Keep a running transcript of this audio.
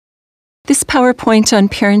This PowerPoint on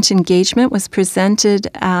parent engagement was presented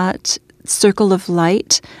at Circle of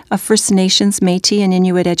Light, a First Nations, Métis and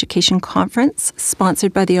Inuit Education Conference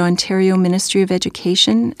sponsored by the Ontario Ministry of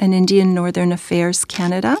Education and Indian Northern Affairs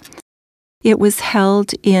Canada. It was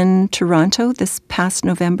held in Toronto this past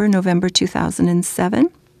November 2007.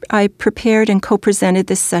 I prepared and co-presented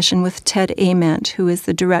this session with Ted Ament, who is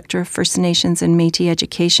the Director of First Nations and Métis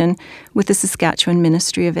Education with the Saskatchewan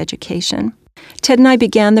Ministry of Education. Ted and I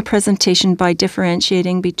began the presentation by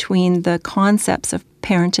differentiating between the concepts of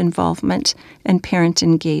parent involvement and parent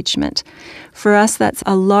engagement. For us, that's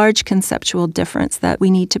a large conceptual difference that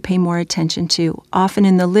we need to pay more attention to. Often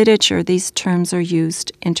in the literature, these terms are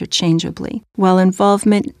used interchangeably. While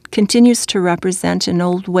involvement continues to represent an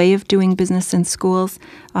old way of doing business in schools,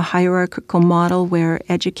 a hierarchical model where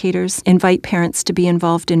educators invite parents to be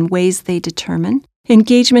involved in ways they determine,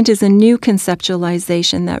 engagement is a new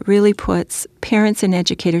conceptualization that really puts parents and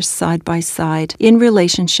educators side by side in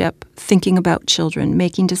relationship, thinking about children,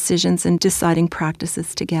 making decisions and deciding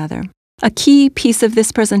practices together. A key piece of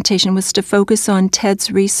this presentation was to focus on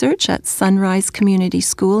Ted's research at Sunrise Community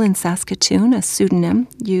School in Saskatoon, a pseudonym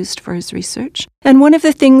used for his research. And one of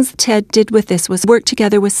the things Ted did with this was work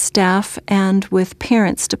together with staff and with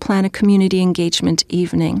parents to plan a community engagement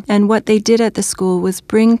evening. And what they did at the school was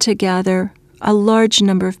bring together a large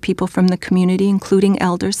number of people from the community, including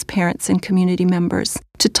elders, parents, and community members,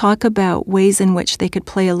 to talk about ways in which they could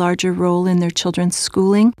play a larger role in their children's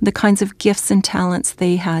schooling, the kinds of gifts and talents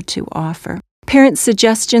they had to offer. Parents'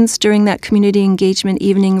 suggestions during that community engagement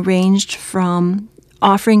evening ranged from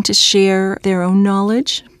offering to share their own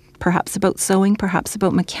knowledge, perhaps about sewing, perhaps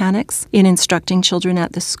about mechanics, in instructing children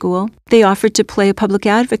at the school. They offered to play a public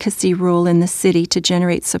advocacy role in the city to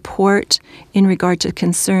generate support in regard to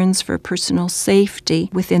concerns for personal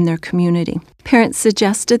safety within their community. Parents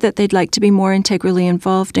suggested that they'd like to be more integrally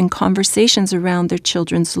involved in conversations around their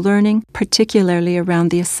children's learning, particularly around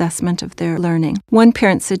the assessment of their learning. One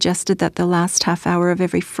parent suggested that the last half hour of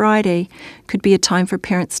every Friday could be a time for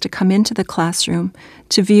parents to come into the classroom,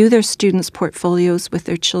 to view their students' portfolios with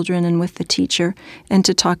their children and with the teacher, and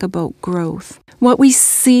to talk about growth. What we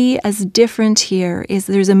see as different here is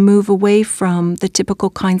there's a move away from the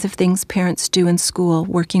typical kinds of things parents do in school,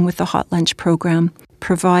 working with the hot lunch program,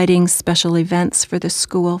 providing special events for the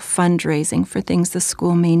school, fundraising for things the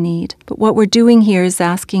school may need. But what we're doing here is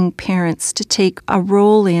asking parents to take a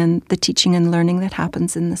role in the teaching and learning that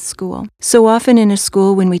happens in the school. So often in a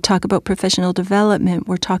school, when we talk about professional development,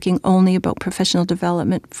 we're talking only about professional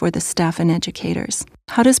development for the staff and educators.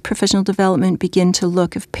 How does professional development begin to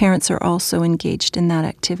look if parents are also engaged in that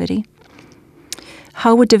activity?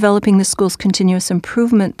 How would developing the school's continuous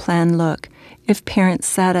improvement plan look if parents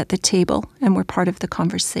sat at the table and were part of the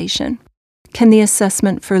conversation? Can the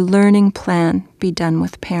assessment for learning plan be done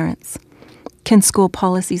with parents? Can school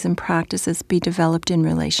policies and practices be developed in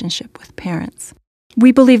relationship with parents?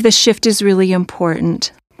 We believe the shift is really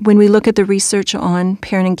important. When we look at the research on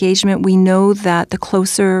parent engagement, we know that the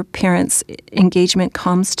closer parents' engagement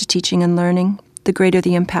comes to teaching and learning, the greater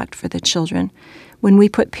the impact for the children. When we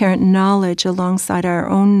put parent knowledge alongside our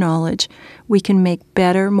own knowledge, we can make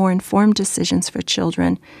better, more informed decisions for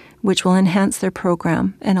children, which will enhance their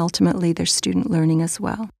program and ultimately their student learning as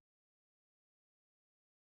well.